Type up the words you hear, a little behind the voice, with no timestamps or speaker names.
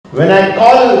When I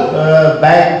call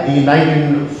back the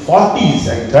 1940s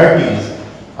and 30s,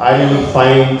 I really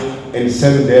find in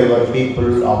Sindh there were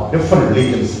people of different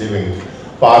religions living.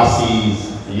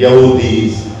 Parsis,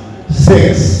 Yahudis,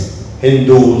 Sikhs,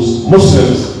 Hindus,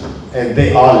 Muslims, and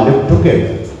they all lived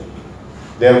together.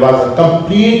 There was a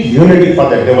complete unity for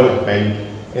the development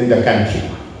in the country.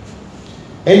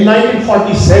 In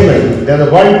 1947, there's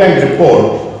a World Bank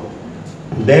report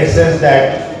that says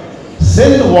that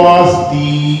Sindh was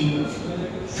the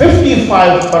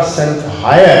 55%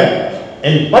 higher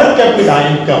in per capita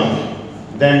income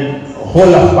than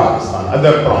whole of Pakistan,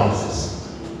 other provinces.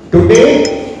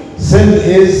 Today, Sindh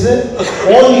is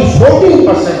only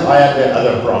 14% higher than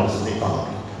other provinces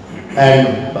economy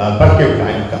and per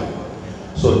capita income.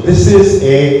 So this is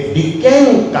a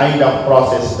decaying kind of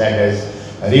process that has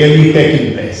really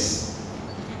taken place.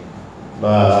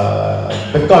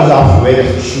 Because of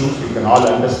various issues, you can all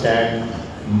understand.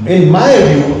 In my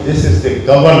view, this is the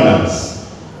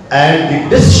governance and the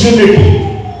disunity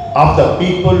of the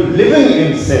people living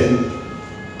in Sindh.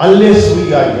 Unless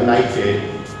we are united.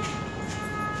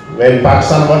 When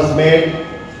Pakistan was made,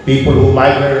 people who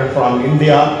migrated from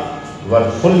India were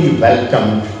fully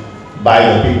welcomed by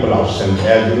the people of Sindh.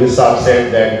 As UNICEF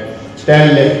said that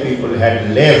 10 lakh people had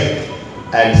left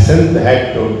and Sindh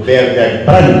had to bear that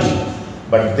brunt.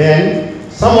 But then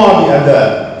some of the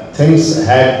other things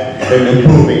had been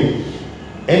improving.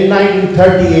 In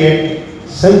 1938,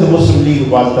 Sindh Muslim League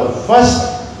was the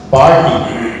first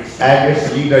party, and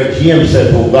its leader GM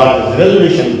said, who got his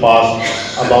resolution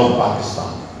passed about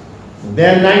Pakistan.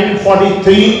 Then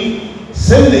 1943,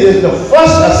 Sindh is the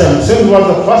first assembly. Sindh was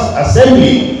the first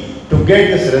assembly to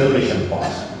get this resolution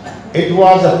passed. It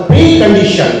was a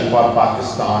precondition for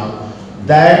Pakistan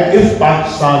that if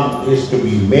Pakistan is to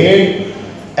be made,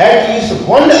 at least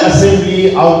one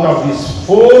assembly out of these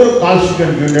 4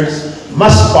 constituent units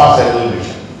must pass a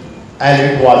resolution. And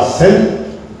it was Sindh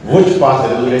which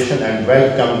passed a resolution and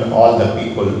welcomed all the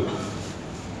people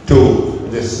to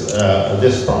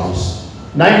this promise.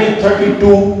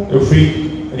 1932, if we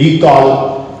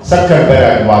recall, Sakkar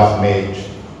Barrage was made.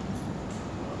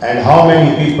 And how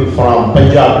many people from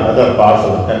Punjab and other parts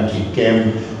of the country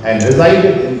came and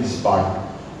resided in this part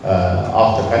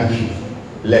of the country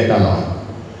later on.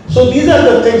 So these are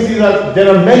the things, there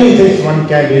are many things one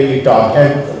can really talk,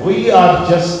 and we are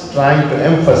just trying to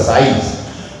emphasize.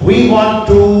 We want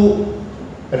to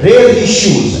raise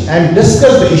issues and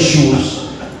discuss the issues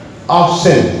of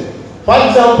Sindh. For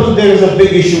example, there is a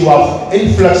big issue of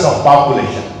influx of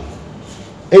population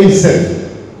in Sindh.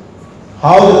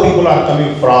 How the people are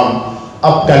coming from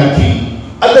up country,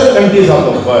 other countries of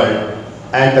the world,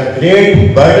 and the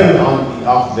great burden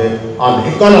on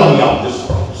the economy of this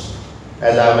province.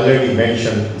 As I have already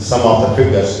mentioned some of the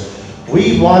figures,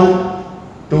 we want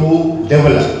to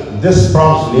develop. This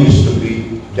province needs to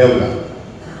be developed.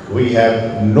 We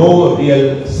have no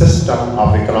real system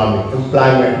of economic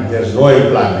employment. There's no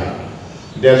employment.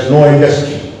 There's no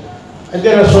industry. And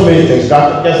there are so many things.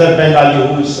 Dr. Kesar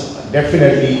Bengali, who is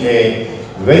definitely a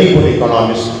very good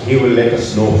economist, he will let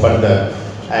us know further,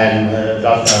 and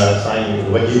Dr. Sain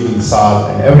Wajid Saab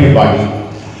and everybody,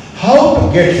 how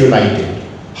to get united,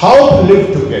 how to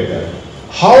live together,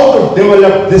 how to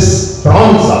develop this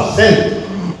province of Sindh.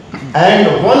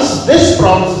 And once this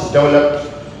province is developed,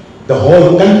 the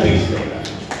whole country is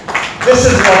developed. This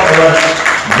is what our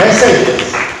message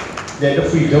is, that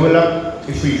if we develop,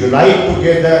 if we unite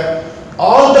together,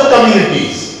 all the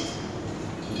communities,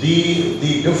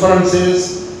 the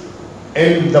differences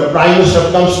in the Prime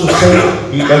Minister comes to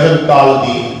Sindh, he doesn't call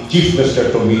the Chief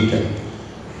Minister to meet him.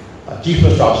 Chief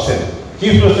Minister of Sindh.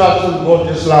 Chief Minister of Sindh goes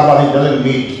to Islamabad, he doesn't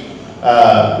meet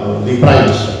the Prime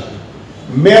Minister.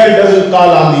 Mayor doesn't call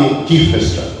on the Chief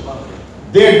Minister.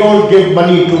 They don't give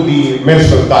money to the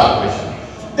municipal corporation.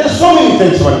 There are so many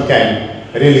things one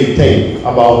can really think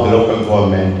about the local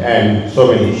government and so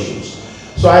many issues.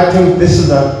 So I think this is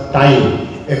a time,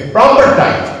 a proper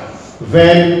time,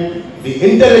 when the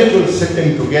intellectuals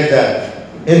sitting together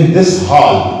in this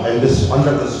hall and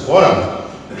under this forum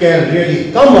can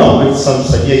really come up with some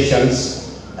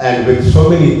suggestions and with so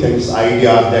many things,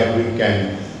 ideas that we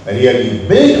can really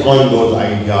build on those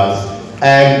ideas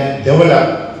and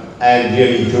develop and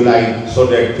really unite so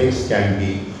that things can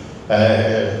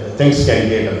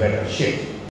get a better shape.